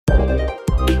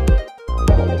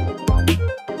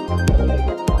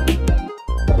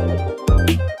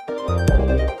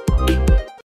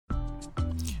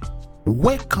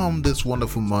Welcome this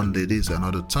wonderful Monday. This is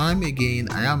another time again.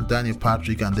 I am Daniel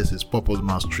Patrick and this is Purpose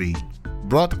Mastery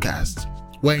Broadcast.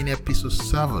 We're in episode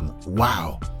 7.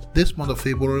 Wow. This month of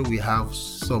February we have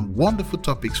some wonderful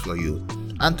topics for you.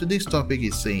 And today's topic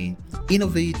is saying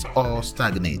Innovate or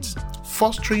Stagnate,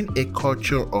 fostering a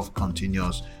culture of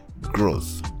continuous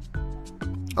growth.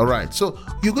 Alright, so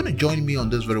you're going to join me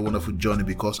on this very wonderful journey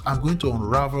because I'm going to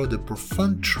unravel the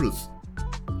profound truth.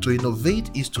 To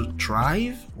innovate is to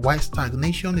thrive, while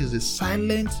stagnation is a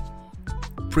silent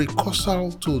precursor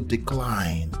to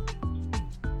decline.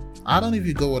 I don't know if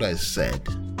you got what I said.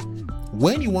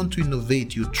 When you want to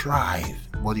innovate, you thrive,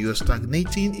 but you're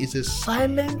stagnating is a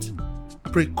silent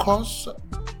precursor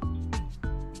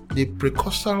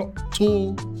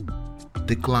to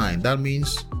decline. That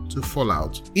means to fall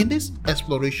out. In this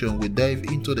exploration, we dive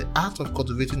into the art of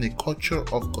cultivating a culture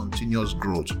of continuous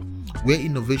growth, where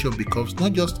innovation becomes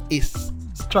not just a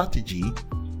strategy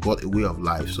but a way of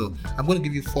life. So I'm going to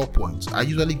give you 4 points. I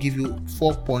usually give you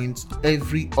 4 points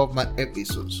every of my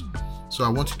episodes, so I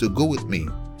want you to go with me.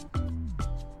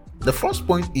 The first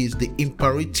point is the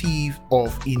imperative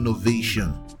of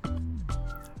innovation.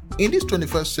 In this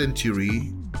 21st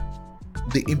century,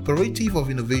 the imperative of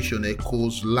innovation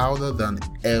echoes louder than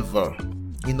ever.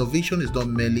 Innovation is not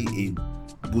merely a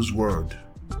buzzword.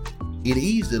 It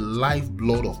is the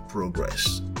lifeblood of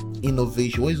progress.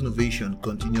 Innovation. What is innovation?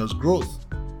 Continuous growth.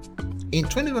 In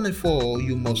 2024,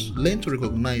 you must learn to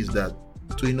recognize that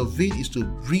to innovate is to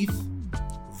breathe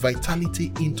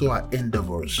vitality into our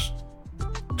endeavors,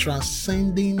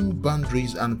 transcending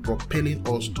boundaries and propelling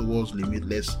us towards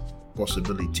limitless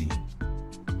possibility.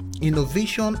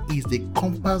 Innovation is the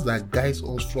compass that guides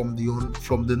us from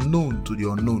the known to the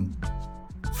unknown,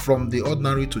 from the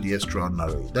ordinary to the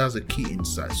extraordinary. That's a key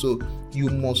insight. So you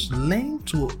must learn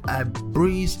to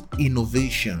embrace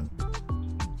innovation.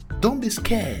 Don't be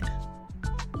scared.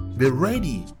 Be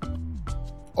ready,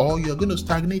 or you're going to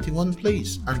stagnate in one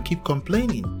place and keep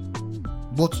complaining.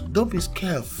 But don't be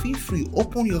scared. Feel free.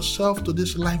 Open yourself to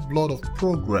this lifeblood of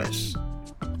progress.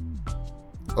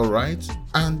 Alright?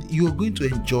 And you're going to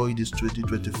enjoy this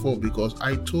 2024 because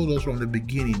I told us from the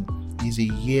beginning, is a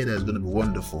year that's going to be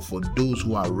wonderful for those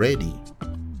who are ready.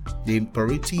 The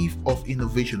imperative of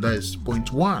innovation, that is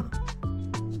point 1.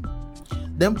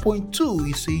 Then point 2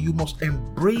 is say you must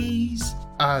embrace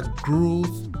a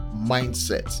growth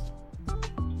mindset.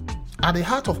 At the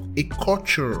heart of a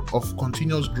culture of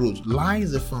continuous growth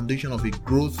lies the foundation of a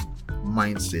growth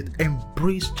mindset.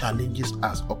 Embrace challenges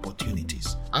as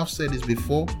opportunities. I've said this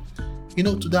before.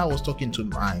 Today I was talking to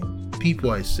my people.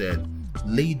 I said,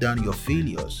 lay down your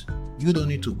failures. You don't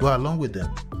need to go along with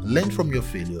them. Learn from your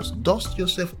failures. Dust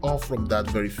yourself off from that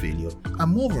very failure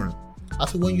and move on. I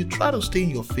said, when you try to stay in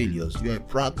your failures, you're a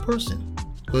proud person.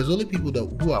 Because only people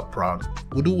who are proud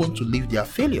who don't want to leave their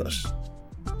failures.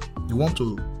 You want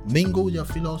to mingle with your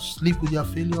failures, sleep with your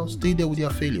failures, stay there with your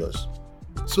failures.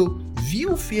 So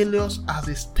view failures as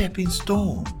a stepping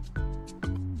stone.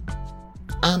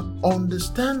 And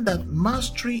understand that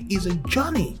mastery is a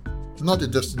journey, not a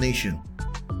destination.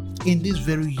 In this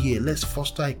very year, let's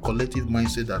foster a collective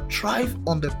mindset that thrives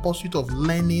on the pursuit of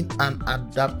learning and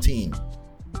adapting.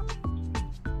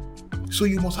 So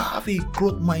you must have a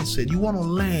growth mindset. You want to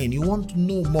learn, you want to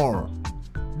know more.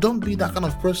 Don't be that kind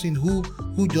of person who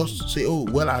just say, oh,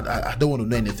 well, I don't want to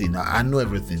know anything. I know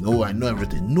everything. Oh, I know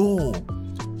everything. No.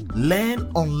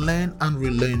 Learn, unlearn, and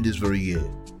relearn this very year.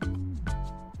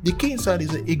 The key insight is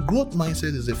that a growth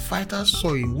mindset is a vital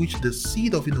soil in which the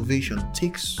seed of innovation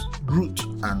takes root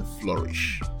and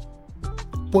flourish.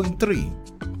 Point 3.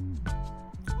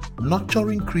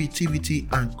 Nurturing creativity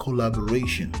and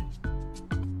collaboration.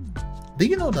 Do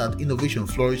you know that innovation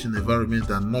flourishes in environments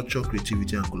that nurture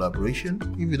creativity and collaboration?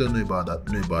 If you don't know about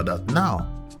that now.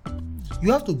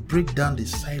 You have to break down the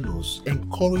silos,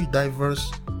 encourage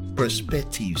diverse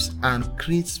perspectives, and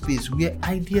create space where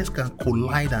ideas can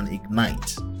collide and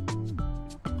ignite.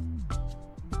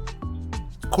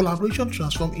 Collaboration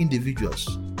transforms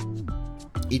individuals.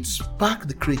 It sparks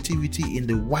the creativity in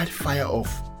the wildfire of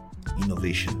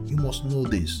innovation. You must know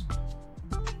this.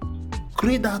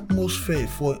 Create the atmosphere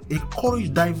for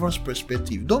encourage diverse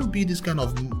perspective. Don't be this kind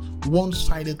of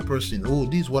one-sided person. Oh,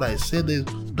 this is what I said.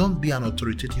 Don't be an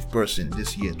authoritative person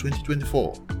this year,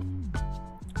 2024.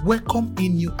 Welcome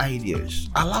in new ideas.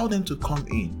 Allow them to come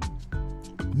in.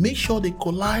 Make sure they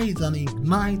collide and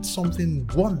ignite something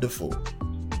wonderful.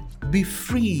 Be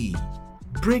free.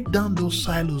 Break down those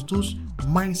silos, those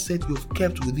mindset you've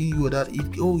kept within you that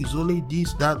it's only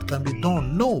this that can be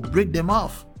done. No, break them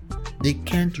off. They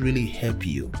can't really help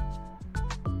you.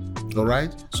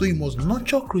 Alright? So you must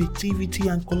nurture creativity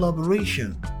and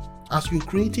collaboration. As you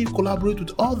creative collaborate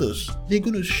with others, they're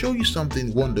going to show you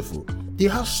something wonderful. They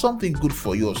have something good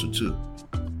for you also too.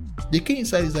 The key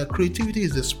insight is that creativity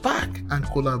is the spark and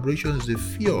collaboration is the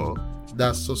fuel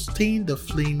that sustain the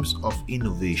flames of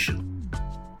innovation.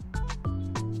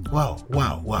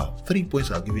 Wow. 3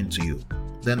 points are given to you.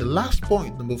 Then the last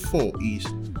point, number 4, is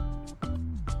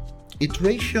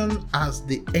iteration as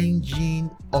the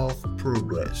engine of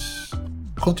progress.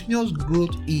 Continuous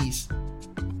growth is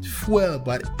fueled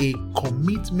by a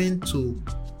commitment to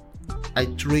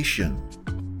iteration.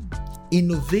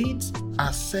 Innovate,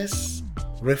 assess,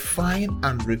 refine,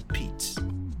 and repeat.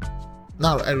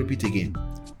 Now I repeat again.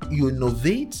 You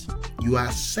innovate, you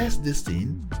assess this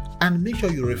thing, and make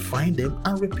sure you refine them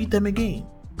and repeat them again.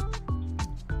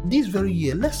 This very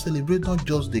year, let's celebrate not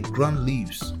just the grand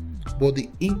leaps, but the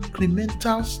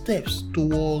incremental steps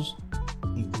towards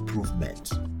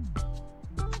improvement.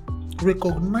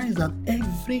 Recognize that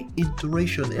every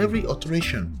iteration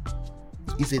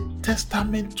is a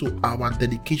testament to our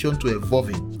dedication to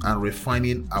evolving and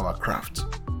refining our craft.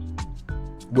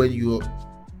 When you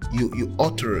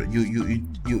utter a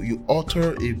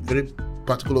very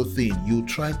particular thing, you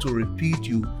try to repeat,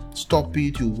 you stop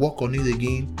it, you work on it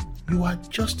again, you are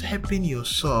just helping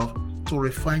yourself to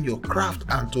refine your craft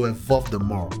and to evolve the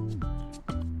more.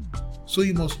 So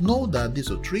you must know that this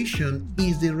iteration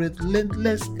is the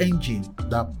relentless engine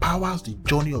that powers the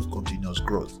journey of continuous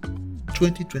growth.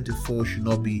 2024 should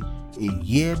not be a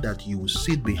year that you will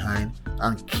sit behind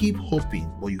and keep hoping,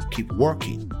 but you keep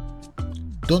working.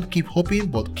 Don't keep hoping,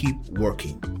 but keep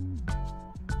working.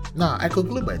 Now, I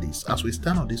conclude by this. As we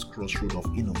stand on this crossroad of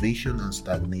innovation and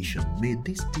stagnation, may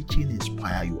this teaching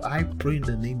inspire you. I pray in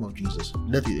the name of Jesus,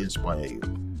 let it inspire you.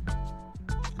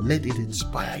 Let it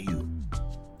inspire you.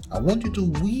 I want you to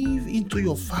weave into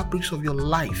your fabrics of your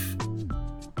life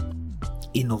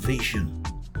innovation.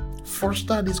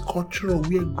 Foster this culture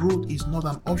where growth is not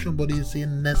an option but is a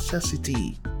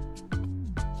necessity.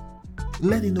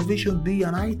 Let innovation be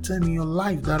an item in your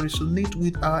life that resonates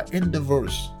with our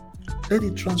endeavors. Let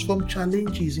it transform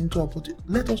challenges into opportunities.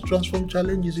 Let us transform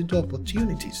challenges into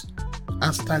opportunities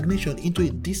and stagnation into a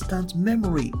distant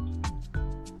memory.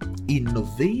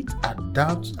 Innovate,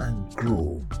 adapt, and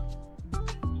grow.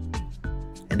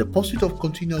 In the pursuit of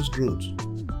continuous growth,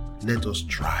 let us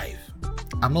strive.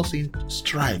 I'm not saying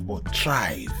strive, but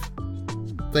thrive.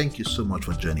 Thank you so much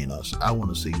for joining us. I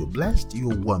want to say you're blessed,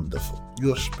 you're wonderful,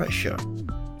 you're special.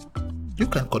 You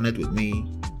can connect with me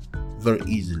very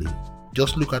easily.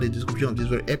 Just look at the description of this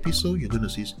very episode. You're going to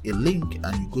see a link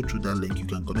and you go through that link. You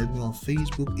can connect me on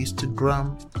Facebook,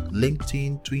 Instagram,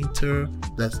 LinkedIn, Twitter,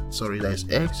 that's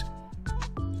X.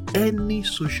 Any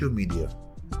social media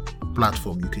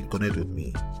platform you can connect with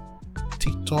me,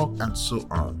 TikTok and so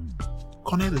on.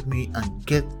 Connect with me and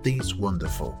get things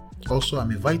wonderful. Also, I'm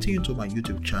inviting you to my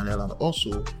YouTube channel and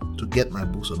also to get my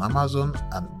books on Amazon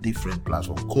and different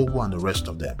platforms, Kobo and the rest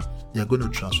of them. They're going to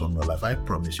transform your life. I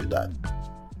promise you that.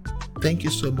 Thank you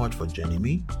so much for joining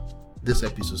me. This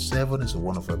episode 7 is a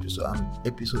wonderful episode and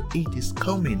episode 8 is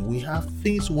coming. We have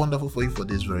things wonderful for you for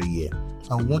this very year.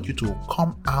 I want you to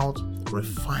come out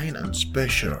refined and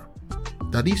special.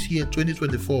 That this year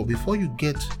 2024, before you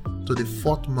get to the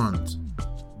 4th month,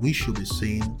 we should be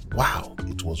saying, wow,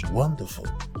 it was wonderful.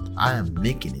 I am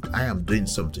making it. I am doing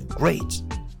something great.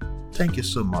 Thank you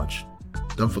so much.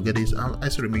 Don't forget this. I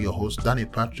still remain your host, Danny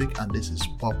Patrick, and this is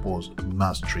Purpose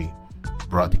Mastery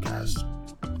Broadcast.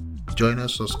 Join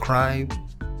us, subscribe,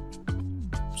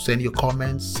 send your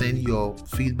comments, send your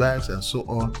feedbacks, and so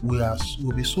on.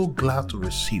 We'll be so glad to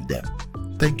receive them.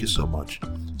 Thank you so much.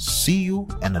 See you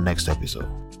in the next episode.